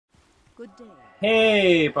Good day.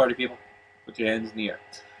 Hey, party people. Put your hands in the air.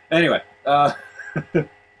 Anyway,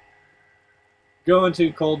 going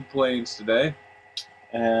to Cold Plains today,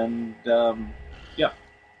 and, yeah.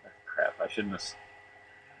 Crap, I shouldn't have.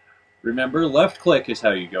 Remember, left click is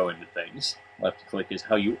how you go into things. Left click is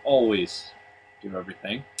how you always do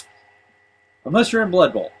everything. Unless you're in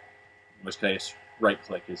Blood Bowl. In which case, right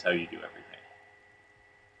click is how you do everything.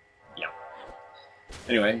 Yeah.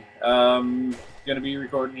 Anyway, gonna be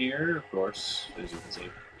recording here, of course, as you can see.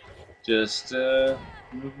 Just,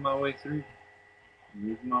 moving my way through.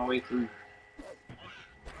 Moving my way through.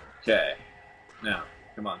 Okay. Now,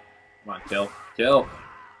 come on. Come on, kill. Kill!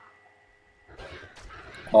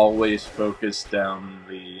 Always focus down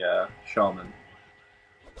the shaman.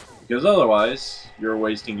 Because otherwise, you're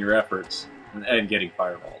wasting your efforts and getting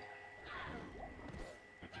fireballed.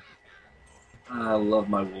 I love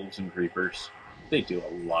my wolves and creepers. They do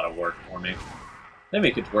a lot of work for me. They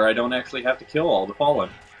make it to where I don't actually have to kill all the fallen.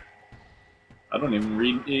 I don't even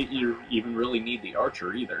really need the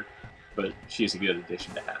archer either, but she's a good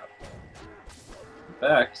addition to have. In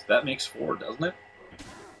fact, that makes 4, doesn't it?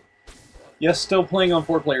 Yes, still playing on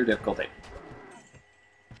 4-player difficulty.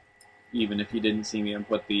 Even if you didn't see me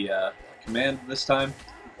input the command this time,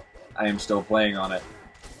 I am still playing on it.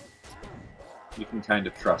 You can kind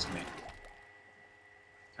of trust me.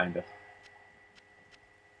 Kind of.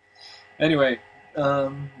 Anyway,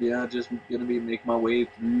 yeah, just gonna be make my way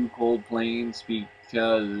through Cold Plains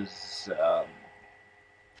because,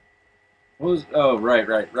 oh, right.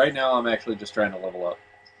 Right now I'm actually just trying to level up.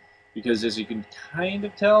 Because as you can kind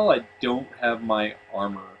of tell, I don't have my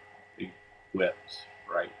armor equipped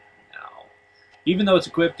right now. Even though it's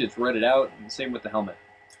equipped, it's redded out, and same with the helmet.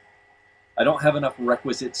 I don't have enough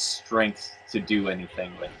requisite strength to do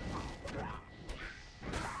anything with it.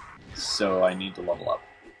 So I need to level up.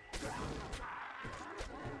 Yeah.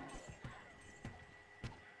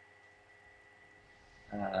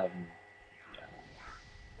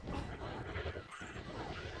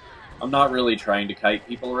 I'm not really trying to kite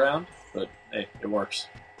people around, but hey, it works.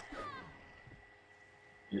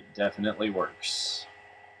 It definitely works.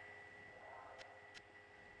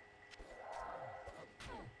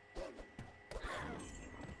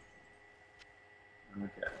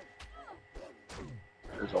 Okay.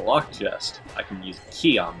 There's a lock chest. I can use a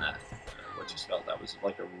key on that. What you spelled? That was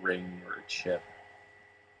like a ring or a chip.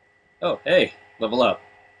 Oh, hey, level up.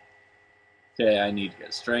 Okay, I need to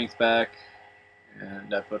get strength back,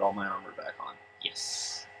 and I put all my armor back on.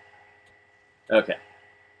 Yes. Okay.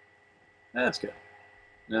 That's good.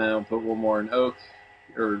 Now I'll put one more in oak,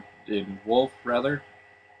 or in wolf, rather.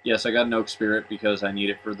 Yes, I got an oak spirit because I need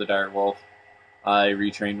it for the dire wolf. I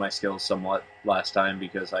retrained my skills somewhat last time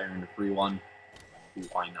because I earned a free one.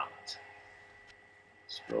 Why not?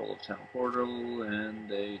 Scroll of Town Portal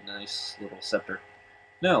and a nice little scepter.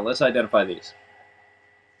 Now, let's identify these.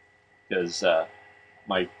 Because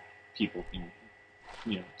my people can,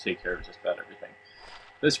 take care of just about everything.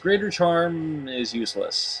 This Greater Charm is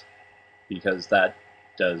useless because that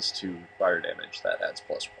does 2 fire damage. That adds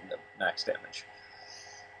 +1 to max damage.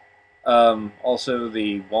 Also,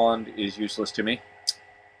 the wand is useless to me.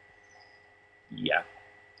 Yeah.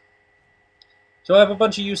 So I have a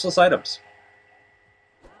bunch of useless items.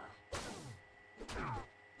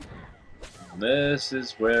 This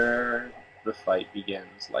is where the fight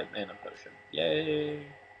begins. Light mana potion. Yay!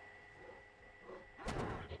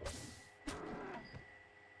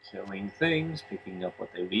 Killing things, picking up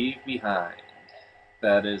what they leave behind.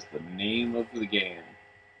 That is the name of the game.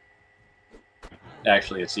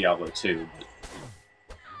 Actually, it's Diablo 2. But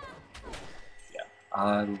yeah.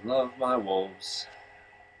 I love my wolves.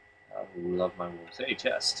 I love my wolves. Hey,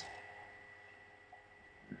 chest.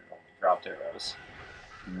 Only dropped arrows.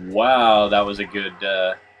 Wow, that was a good,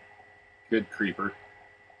 good creeper.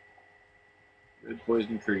 Good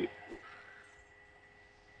poison creep.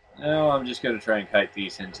 Now I'm just going to try and kite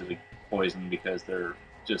these into the poison because they're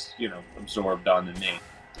just, absorbed onto me.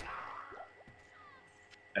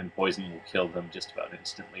 And poison will kill them just about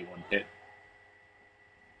instantly one hit.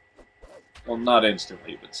 Well, not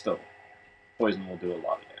instantly, but still. Poison will do a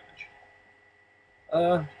lot of damage.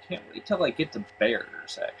 Can't wait till I get to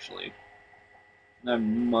bears, actually. I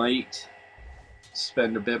might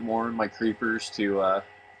spend a bit more in my creepers to, a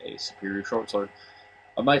superior short sword.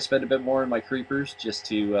 I might spend a bit more in my creepers just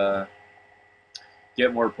to,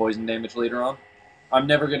 get more poison damage later on. I'm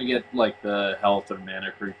never going to get, like, the health or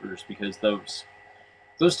mana creepers because those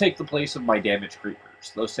take the place of my damage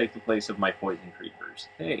creepers. Those take the place of my poison creepers.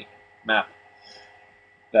 Hey, map.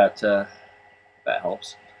 That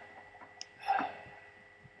helps.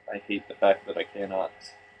 I hate the fact that I cannot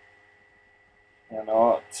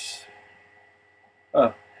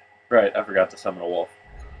Oh, right, I forgot to summon a wolf.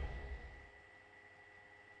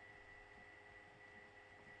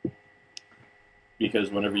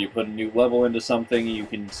 Because whenever you put a new level into something, you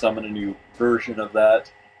can summon a new version of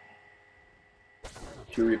that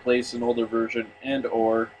to replace an older version and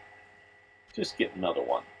or just get another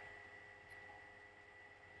one.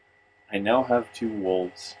 I now have 2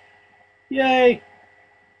 wolves. Yay!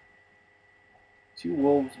 2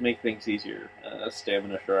 wolves make things easier.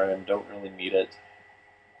 Stamina Shrine, don't really need it.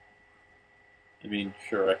 I mean,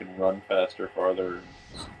 sure, I can run faster, farther,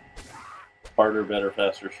 harder, better,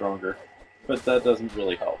 faster, stronger. But that doesn't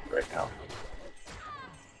really help right now.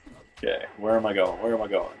 Okay, where am I going? Where am I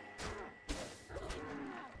going?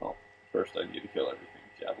 Well, first I need to kill everything.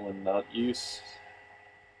 Javelin not use.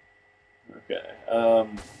 Okay,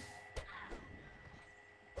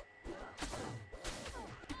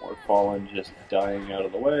 more Fallen just dying out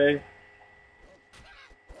of the way.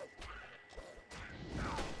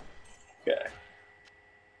 Okay.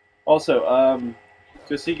 Also,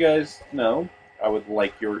 just so you guys know, I would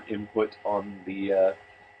like your input on the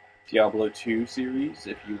Diablo 2 series.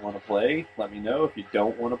 If you want to play, let me know. If you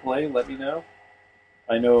don't want to play, let me know.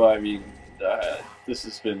 I know, I mean, this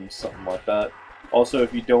has been something like that. Also,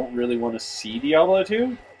 if you don't really want to see Diablo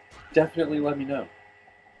 2, definitely let me know.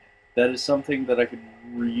 That is something that I could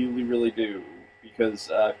really, really do, because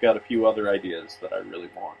I've got a few other ideas that I really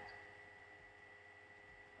want.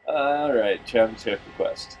 Alright, challenge after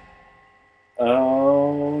quest.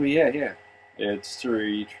 Oh, yeah. It's to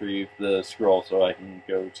retrieve the scroll so I can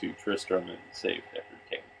go to Tristram and save Deckard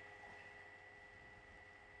Cain.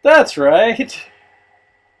 That's right!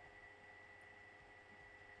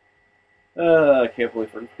 I can't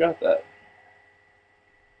believe I forgot that.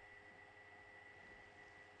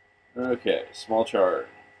 Okay, small charge.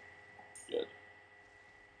 Good.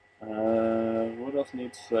 What else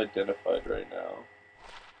needs identified right now?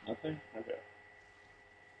 Nothing? Okay.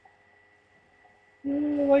 I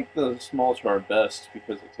like the small charm best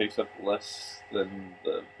because it takes up less than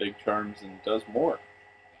the big charms and does more.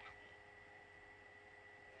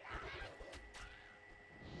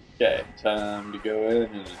 Okay, time to go in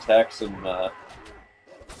and attack some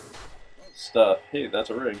stuff. Hey,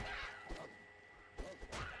 that's a ring.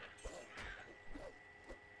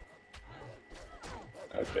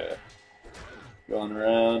 Okay. Going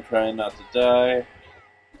around, trying not to die.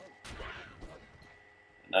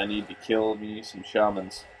 And I need to kill me some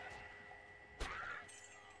shamans.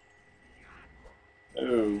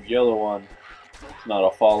 Oh, yellow one. It's not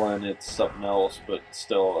a fallen, it's something else, but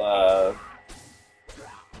still,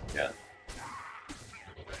 yeah.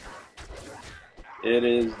 It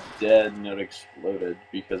is dead and it exploded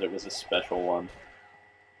because it was a special one.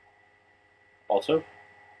 Also,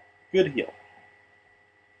 good heal.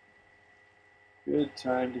 Good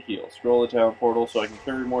time to heal. Scroll the town portal so I can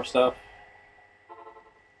carry more stuff.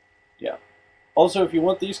 Yeah. Also, if you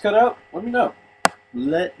want these cut out, let me know.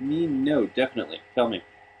 Let me know, definitely. Tell me.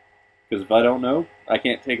 Because if I don't know, I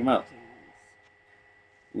can't take them out.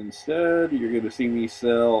 Instead, you're going to see me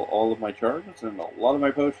sell all of my charms and a lot of my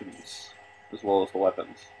potions, as well as the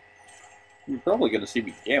weapons. You're probably going to see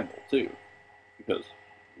me gamble, too. Because,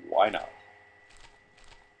 why not?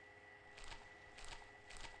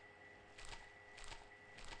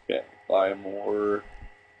 Okay, buy more.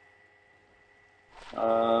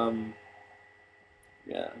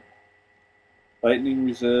 Yeah. Lightning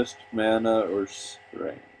resist, mana, or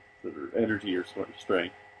strength. Or energy or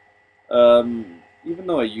strength. Even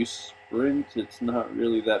though I use sprint, it's not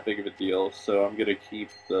really that big of a deal, so I'm gonna keep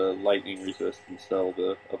the lightning resist and sell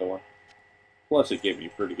the other one. Plus, it gave me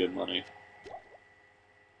pretty good money.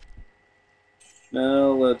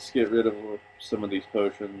 Now, let's get rid of some of these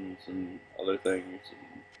potions and other things.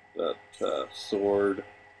 And that sword,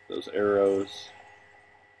 those arrows.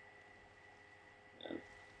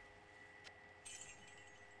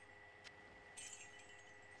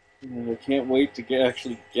 And I can't wait to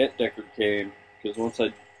actually get Deckard Cain, because once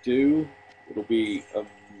I do, it'll be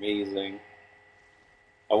amazing.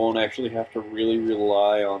 I won't actually have to really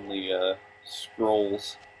rely on the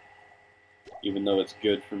scrolls, even though it's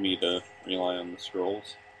good for me to rely on the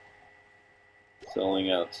scrolls.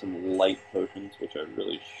 Selling out some light potions, which I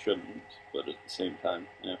really shouldn't, but at the same time,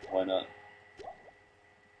 yeah, why not?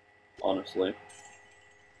 Honestly.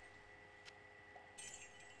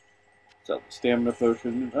 So, stamina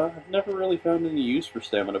potion. I've never really found any use for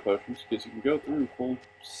stamina potions, because you can go through full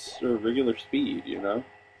or regular speed, you know?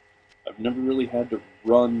 I've never really had to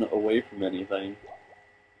run away from anything.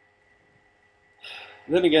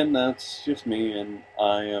 Then again, that's just me, and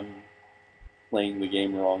I am playing the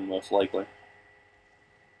game wrong, most likely.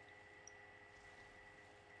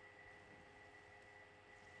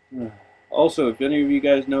 Also, if any of you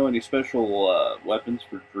guys know any special weapons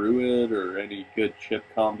for Druid or any good chip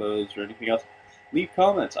combos or anything else, leave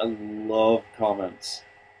comments. I love comments.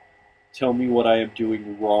 Tell me what I am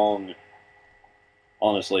doing wrong.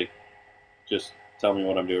 Honestly, just tell me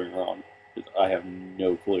what I'm doing wrong, because I have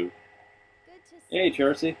no clue. Hey,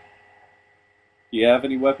 Chelsea. Do you have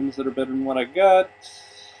any weapons that are better than what I got?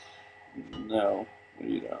 No,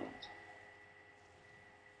 you don't.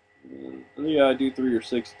 Yeah, I do 3 or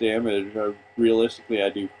 6 damage. Realistically, I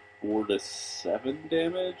do 4 to 7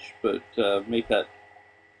 damage, but make that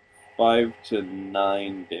 5 to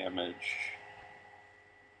 9 damage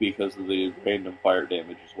because of the random fire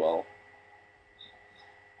damage as well.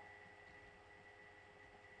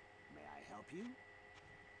 May I help you?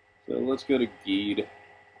 So let's go to Geed.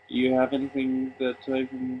 Do you have anything that I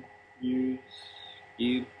can use?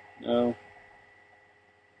 Geed? No.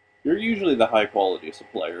 You're usually the high quality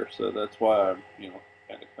supplier, so that's why I'm,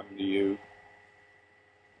 kind of coming to you.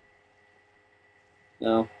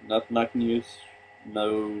 No, nothing I can use.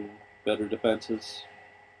 No better defenses.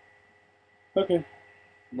 Okay,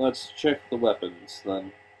 let's check the weapons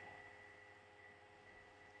then.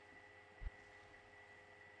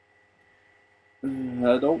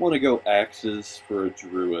 I don't want to go axes for a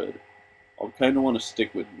druid. I kind of want to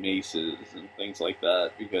stick with maces and things like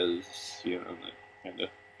that because, they kind of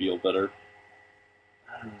feel better.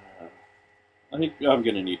 I think I'm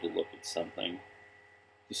going to need to look at something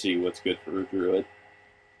to see what's good for a druid.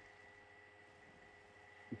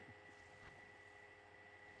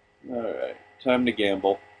 Alright, time to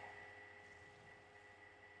gamble.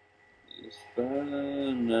 Is that...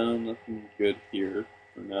 no, nothing good here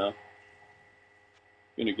for now.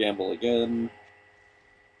 Gonna gamble again.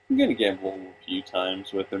 I'm gonna gamble a few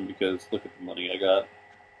times with him because look at the money I got.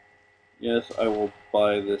 Yes, I will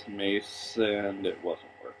buy this mace, and it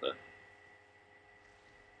wasn't worth it.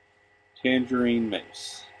 Tangerine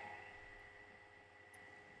mace.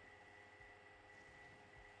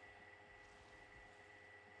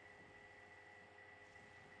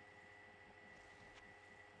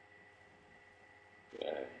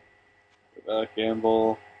 Okay. Go back,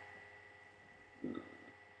 gamble.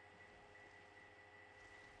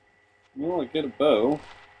 Well, I get a bow.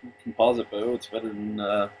 Composite bow. It's better than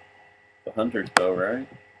the hunter's bow, right?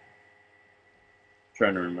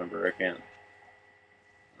 Trying to remember. I can't.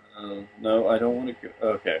 No, I don't want to go.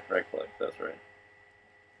 Okay, right click. That's right.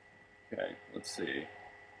 Okay, let's see.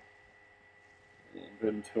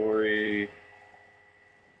 Inventory.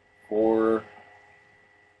 4,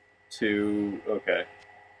 2. Okay.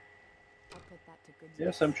 I'll put that to good use.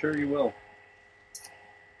 Yes, I'm sure you will.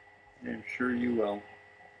 I'm sure you will.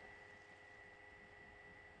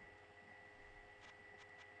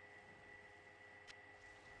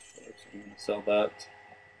 So I'm going to sell that.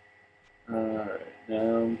 Alright, now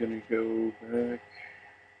I'm going to go back.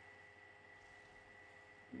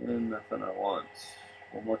 And nothing I want.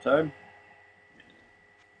 One more time.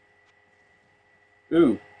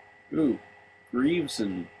 Ooh, Greaves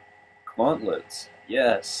and gauntlets.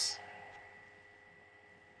 Yes.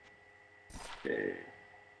 Okay.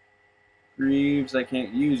 Greaves I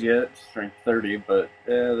can't use yet. Strength 30, but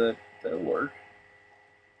yeah, that'll work.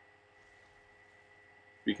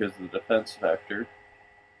 Because of the defense factor.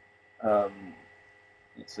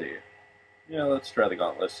 Let's see. Yeah, let's try the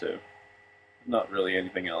gauntlets too. Not really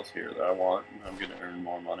anything else here that I want. I'm going to earn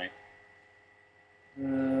more money.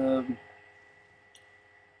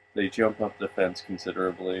 They jump up defense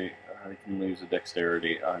considerably. I can lose a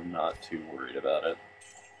dexterity. I'm not too worried about it.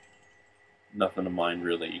 Nothing of mine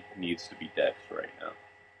really needs to be dex right now.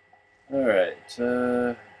 Alright,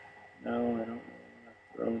 no, I don't want to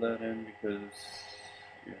throw that in because,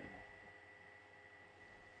 yeah.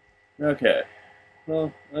 Okay,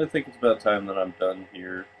 well, I think it's about time that I'm done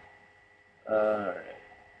here. Alright.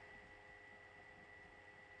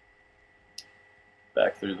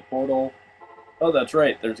 Back through the portal. Oh, that's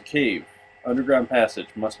right, there's a cave. Underground passage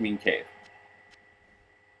must mean cave.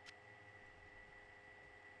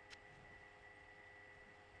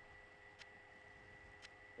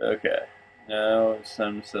 Okay, now it's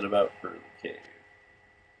time to set about for the cave.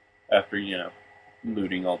 After,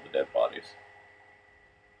 looting all the dead bodies.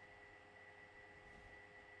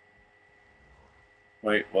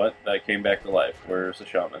 Wait, what? That came back to life. Where's the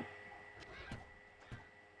shaman?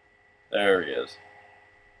 There he is.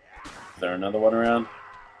 Is there another one around?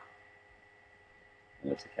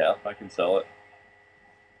 That's a calf. I can sell it.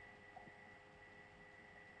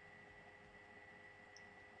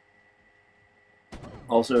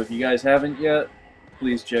 Also, if you guys haven't yet,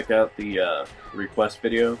 please check out the request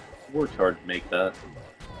video. I worked hard to make that.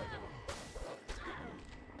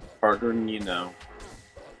 Harder than you know.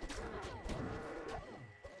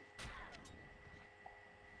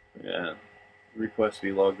 request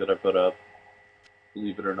vlog that I put up.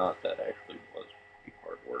 Believe it or not, that actually was pretty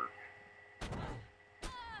hard work.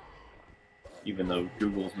 Even though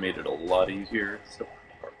Google's made it a lot easier, it's still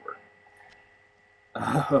pretty hard work.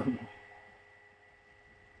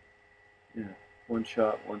 Yeah, one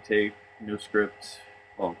shot, one take, no script.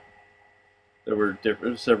 Well, there were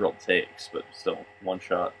several takes, but still one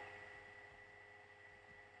shot,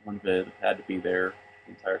 one vid had to be there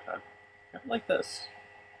the entire time. Kind of like this.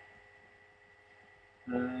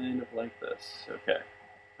 Kind of like this. Okay,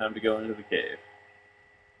 time to go into the cave.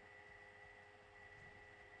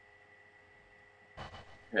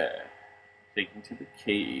 Okay, taking to the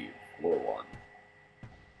cave, floor 1.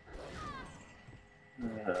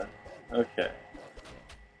 Okay.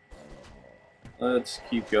 Let's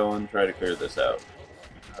keep going, try to clear this out.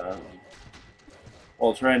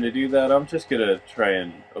 While trying to do that, I'm just gonna try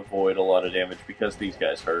and avoid a lot of damage because these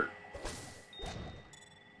guys hurt.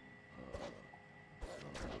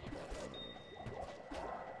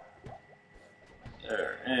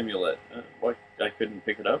 There, amulet. What? I couldn't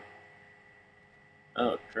pick it up?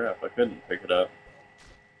 Oh crap, I couldn't pick it up.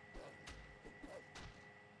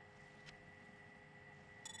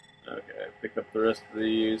 Okay, pick up the rest of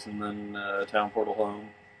these and then town portal home.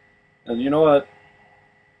 And you know what?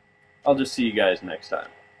 I'll just see you guys next time.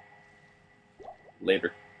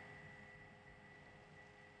 Later.